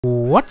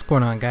What's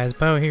going on, guys?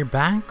 Bao here,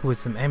 back with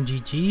some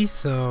MGG.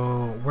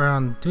 So we're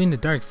on doing the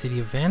Dark City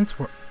event.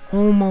 We're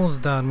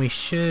almost done. We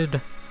should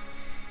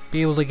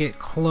be able to get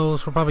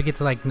close. We'll probably get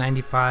to like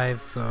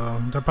 95, so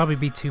there'll probably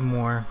be 2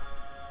 more.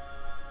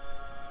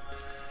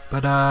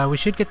 But we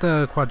should get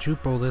the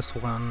quadruple this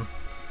one,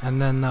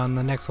 and then on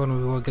the next one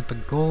we will get the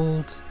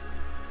gold.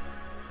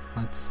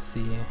 Let's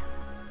see.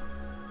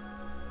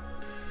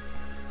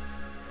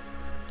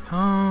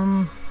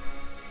 Let's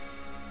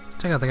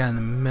check out the guy in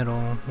the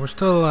middle. We're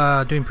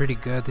still doing pretty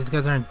good. These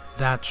guys aren't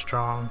that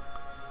strong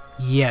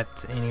yet,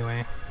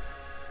 anyway.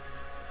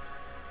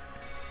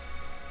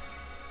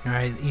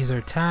 Alright, use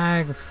our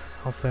tags.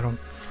 Hopefully I don't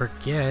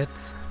forget.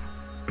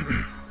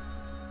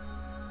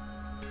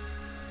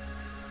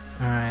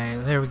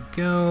 Alright, there we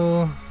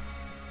go.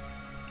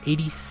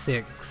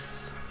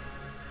 86.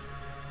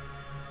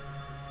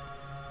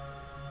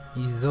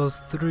 Use those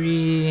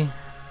 3.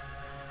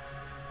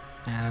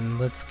 And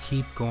let's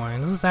keep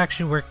going. This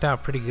actually worked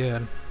out pretty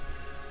good.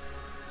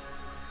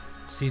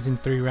 Just using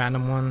 3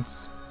 random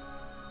ones.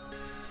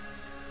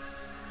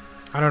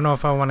 I don't know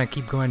if I want to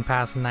keep going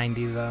past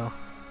 90 though.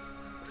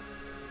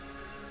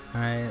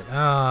 Alright,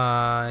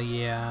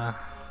 yeah.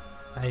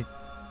 I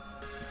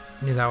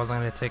knew that wasn't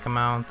going to take him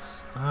out.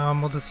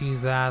 We'll just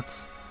use that.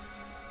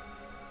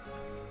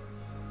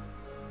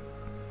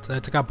 So I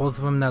took out both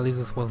of them. That leaves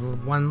us with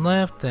 1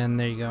 left, and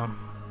there you go.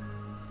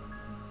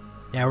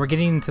 Yeah, we're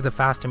getting into the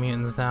faster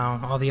mutants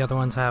now. All the other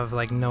ones have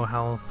like no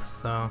health,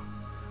 so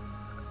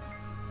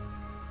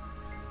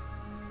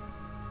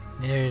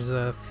there's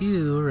a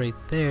few right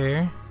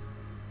there.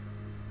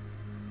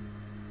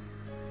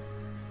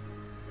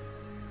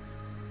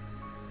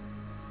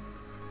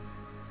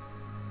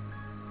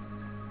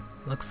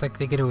 Looks like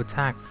they get to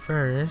attack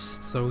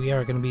first, so we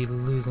are going to be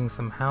losing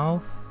some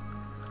health.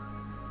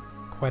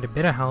 Quite a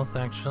bit of health,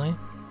 actually.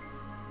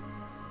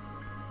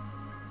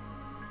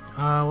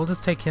 We'll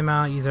just take him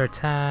out, use our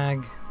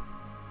tag.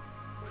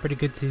 Pretty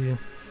good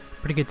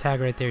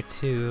tag right there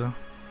too.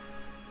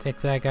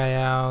 Take that guy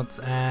out,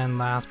 and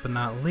last but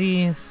not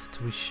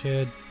least, we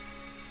should,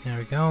 there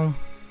we go.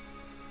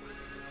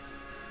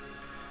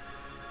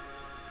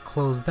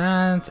 Close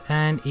that,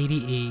 and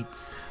 88.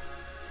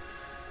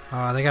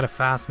 They got a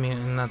fast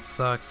mutant, that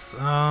sucks.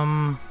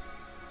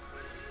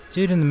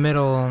 Dude in the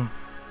middle,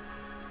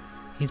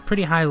 he's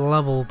pretty high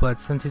level, but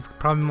since he's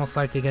probably most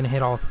likely gonna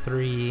hit all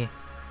 3,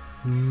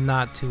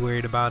 not too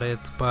worried about it,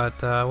 but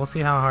we'll see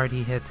how hard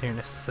he hits here in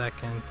a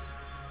second.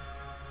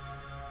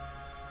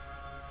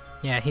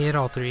 Yeah, he hit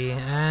all 3,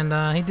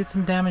 and he did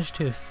some damage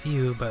to a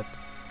few, but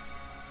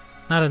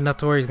not enough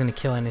to where he's gonna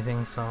kill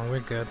anything, so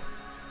we're good.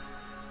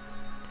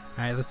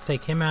 Alright, let's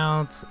take him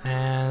out,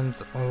 and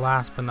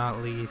last but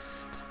not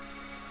least,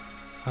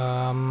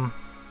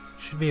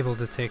 should be able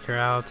to take her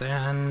out,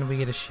 and we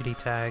get a shitty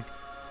tag,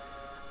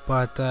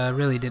 but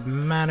really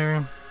didn't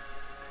matter.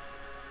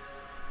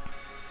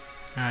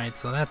 Alright,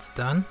 so that's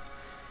done.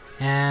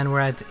 And we're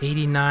at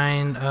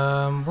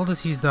 89. We'll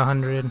just use the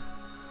 100.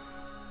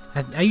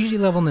 I usually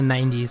level in the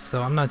 90s,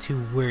 so I'm not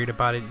too worried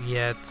about it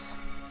yet.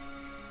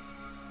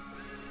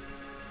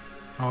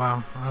 Oh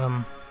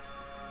wow.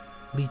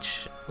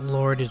 Leech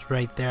Lord is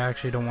right there. I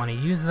actually don't want to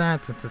use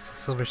that since it's a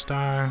silver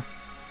star.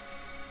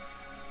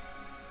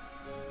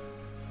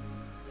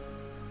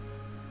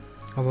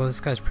 Although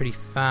this guy's pretty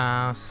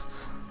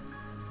fast.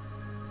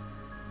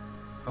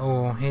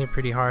 Oh, he hit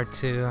pretty hard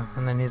too,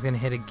 and then he's gonna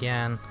hit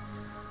again.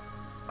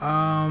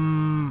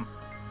 I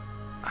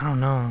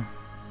don't know.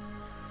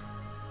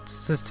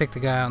 Let's just take the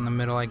guy out in the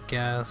middle, I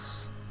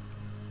guess.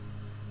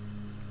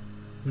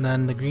 And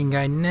then the green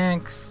guy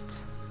next,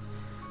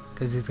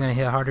 because he's gonna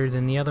hit harder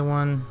than the other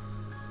one.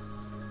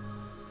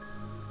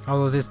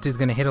 Although this dude's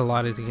gonna hit a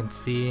lot, as you can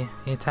see.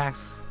 He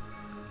attacks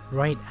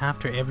right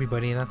after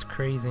everybody, that's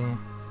crazy.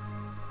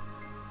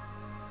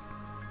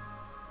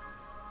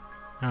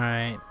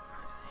 Alright.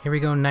 Here we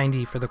go,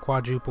 90 for the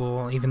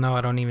quadruple, even though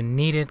I don't even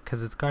need it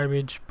because it's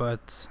garbage,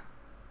 but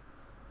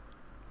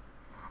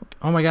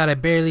oh my god, I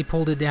barely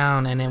pulled it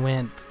down and it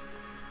went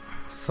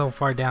so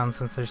far down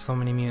since there's so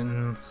many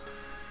mutants.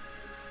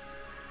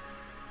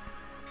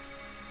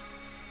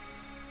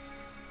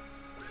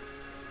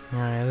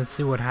 Alright, let's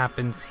see what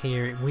happens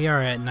here. We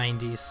are at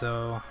 90,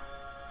 so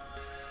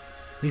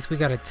at least we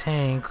got a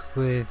tank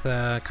with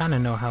kind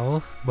of no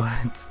health,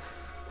 but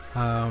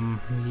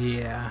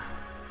yeah.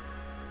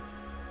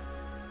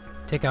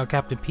 Take out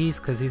Captain Peace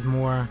because he's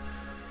more.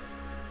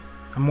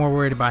 I'm more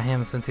worried about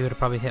him since he would have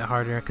probably hit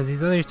harder. Because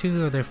these other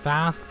 2, they're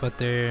fast, but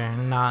they're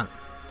not.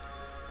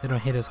 They don't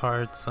hit as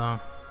hard.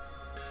 So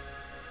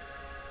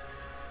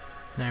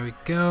there we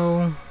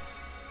go.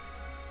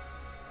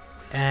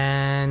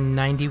 And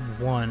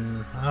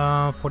 91.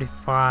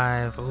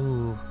 45.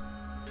 Ooh.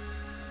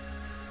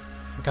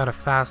 Got a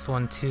fast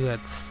one too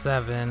at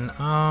 7.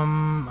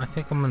 I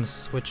think I'm gonna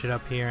switch it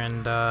up here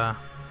and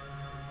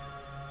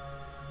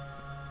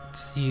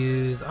just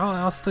use. Oh,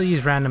 I'll still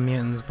use random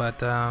mutants, but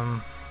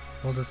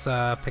we'll just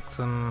pick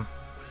some.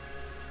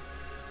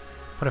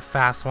 Put a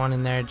fast one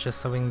in there just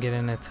so we can get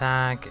an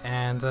attack,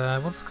 and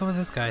we'll just go with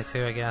this guy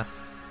too, I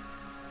guess.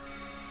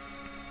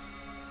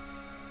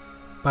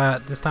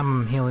 But this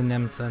time I'm healing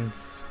them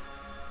since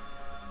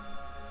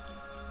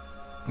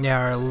they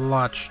are a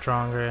lot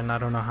stronger, and I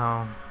don't know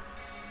how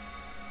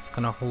it's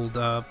gonna hold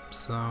up,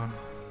 so alright,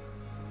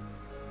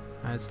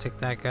 let's take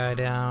that guy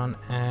down,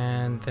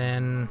 and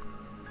then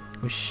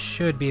we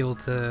should be able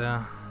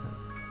to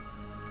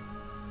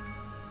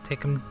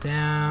take him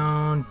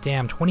down.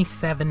 Damn,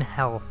 27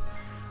 health.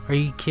 Are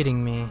you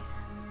kidding me?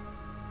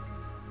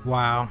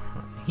 Wow,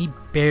 he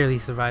barely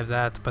survived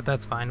that, but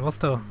that's fine. We'll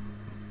still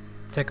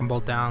take them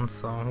both down,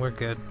 so we're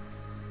good.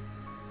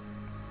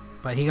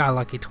 But he got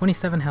lucky.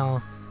 27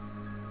 health.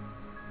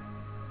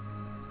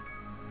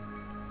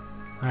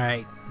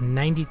 Alright,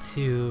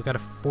 92. Got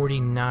a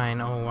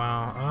 49. Oh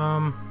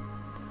wow.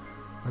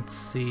 Let's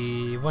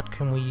see. What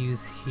can we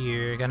use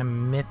here? Got a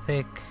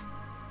mythic.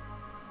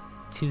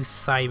 2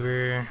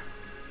 cyber.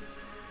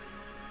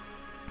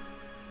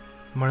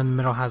 One in the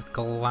middle has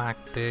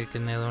galactic,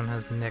 and the other one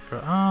has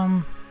necro.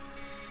 I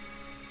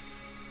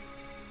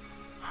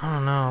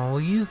don't know.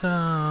 We'll use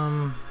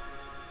one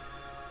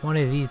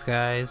of these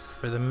guys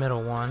for the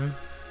middle one.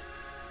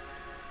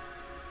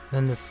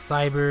 Then the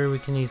cyber, we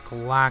can use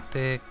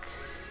galactic.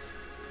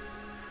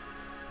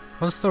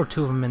 I'll just throw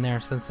 2 of them in there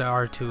since there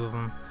are 2 of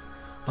them.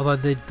 Although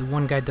the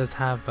one guy does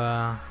have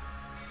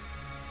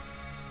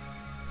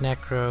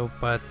necro,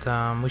 but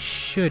we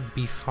should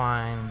be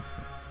fine.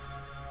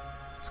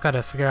 Just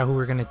gotta figure out who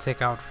we're gonna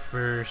take out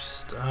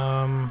first.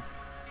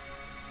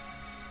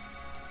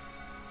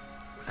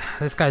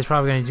 This guy's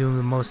probably gonna do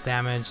the most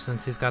damage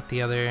since he's got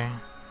the other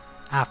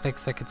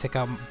affix that could take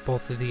out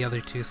both of the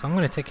other 2. So I'm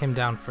gonna take him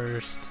down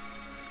first.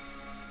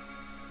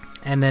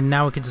 And then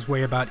now we can just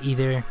worry about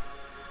either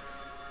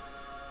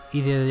of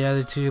the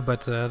other 2,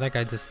 but that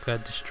guy just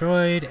got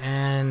destroyed,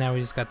 and now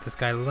we just got this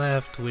guy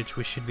left, which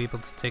we should be able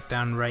to take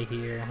down right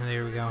here.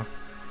 There we go.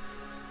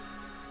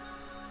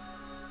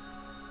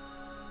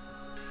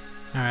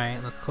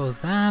 Alright, let's close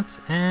that,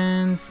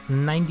 and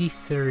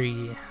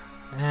 93.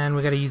 And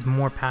we gotta use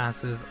more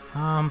passes.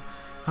 I'm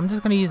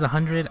just gonna use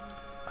 100.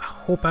 I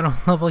hope I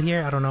don't level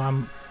here. I don't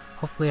know.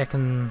 Hopefully I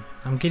can.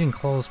 I'm getting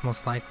close,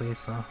 most likely.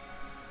 So,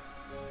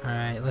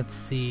 alright, let's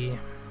see.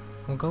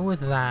 We'll go with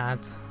that.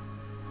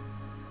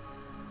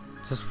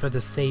 Just for the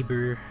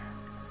saber.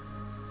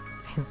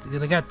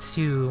 They got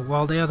 2.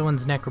 Well, the other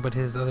one's necro, but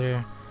his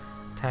other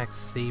attack's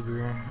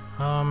saber.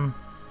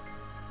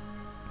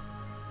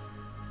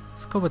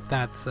 Let's go with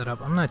that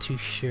setup. I'm not too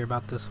sure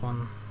about this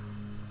one.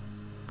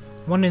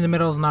 One in the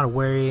middle is not a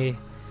worry.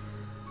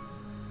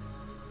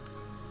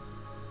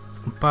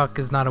 Buck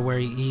is not a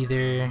worry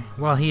either.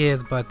 Well, he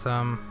is, but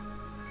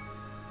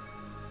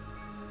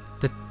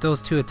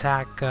those 2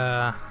 attack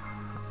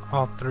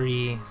all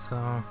 3.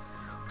 So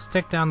we'll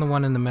stick down the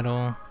one in the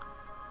middle.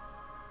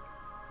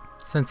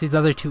 Since these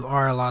other 2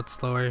 are a lot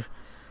slower,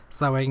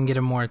 so that way I can get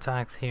him more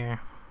attacks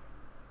here.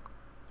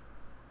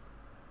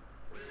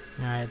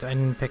 Alright, I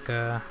didn't pick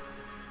a.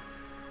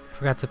 I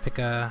forgot to pick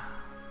a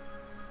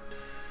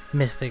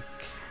mythic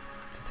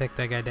to take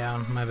that guy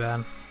down. My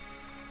bad.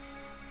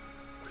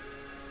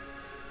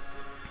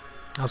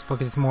 I was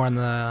focused more on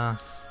the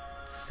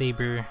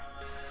saber.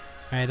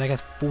 Alright, that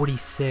guy's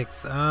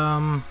 46.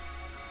 That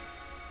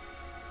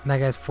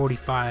guy's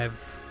 45.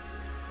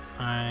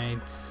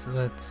 Alright, so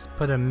let's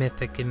put a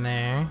mythic in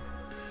there.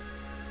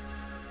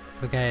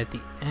 The guy at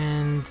the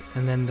end,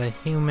 and then the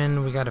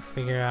human, we gotta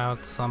figure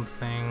out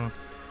something.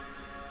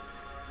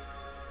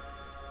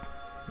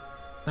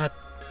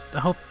 I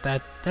hope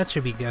that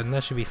should be good.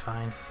 That should be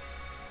fine.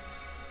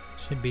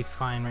 Should be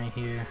fine right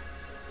here.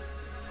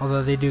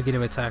 Although they do get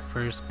to attack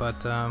first,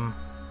 but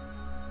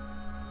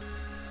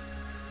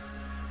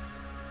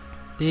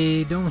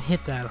they don't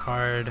hit that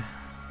hard.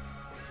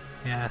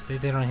 Yeah, see,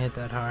 they don't hit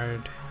that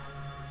hard.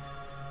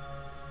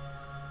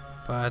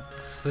 But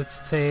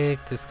let's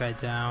take this guy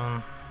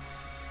down.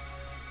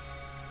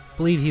 I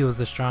believe he was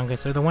the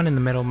strongest, or the one in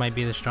the middle might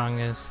be the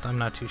strongest. I'm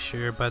not too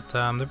sure, but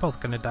they're both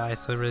gonna die,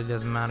 so it really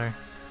doesn't matter.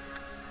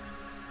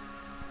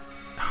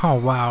 Oh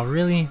wow,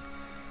 really?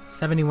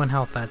 71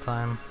 health that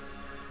time.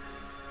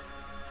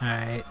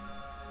 Alright,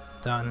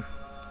 done.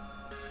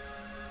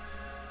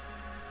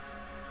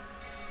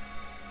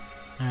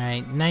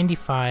 Alright,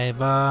 95.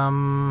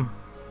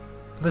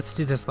 Let's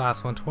do this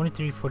last one.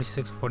 23,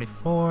 46,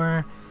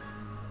 44.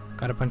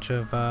 Got a bunch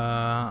of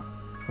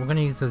we're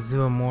gonna use a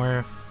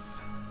zoomorph.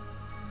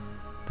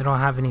 They don't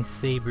have any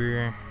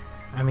saber.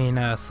 I mean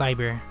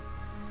cyber.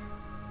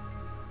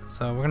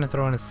 So we're gonna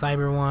throw in a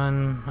cyber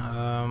one.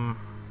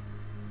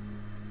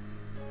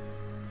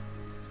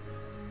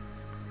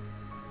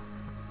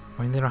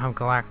 I mean, they don't have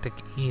galactic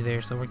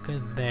either, so we're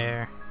good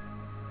there.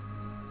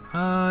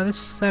 This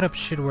setup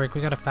should work.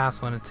 We got a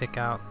fast one to take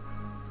out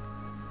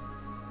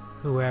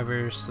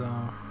whoever, so.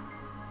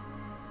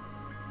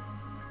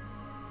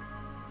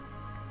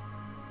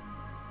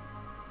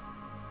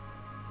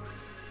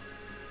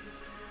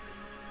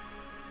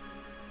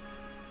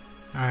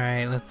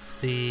 Alright, let's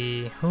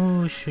see.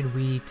 Who should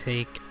we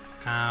take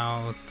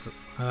out?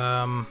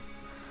 Well,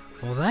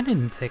 that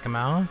didn't take him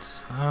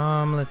out.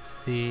 Let's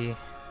see.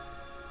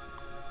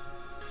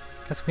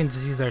 Guess we can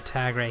just use our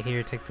tag right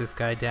here, take this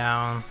guy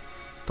down.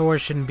 Thor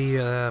shouldn't be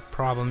a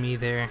problem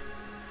either.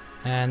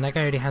 And that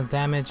guy already has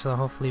damage, so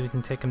hopefully we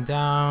can take him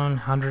down.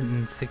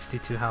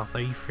 162 health, are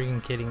you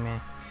freaking kidding me?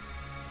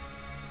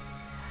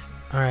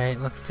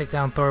 Alright, let's take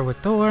down Thor with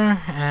Thor,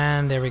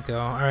 and there we go.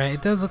 Alright,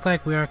 it does look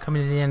like we are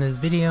coming to the end of this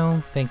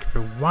video. Thank you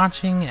for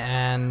watching,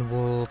 and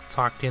we'll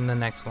talk to you in the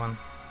next one.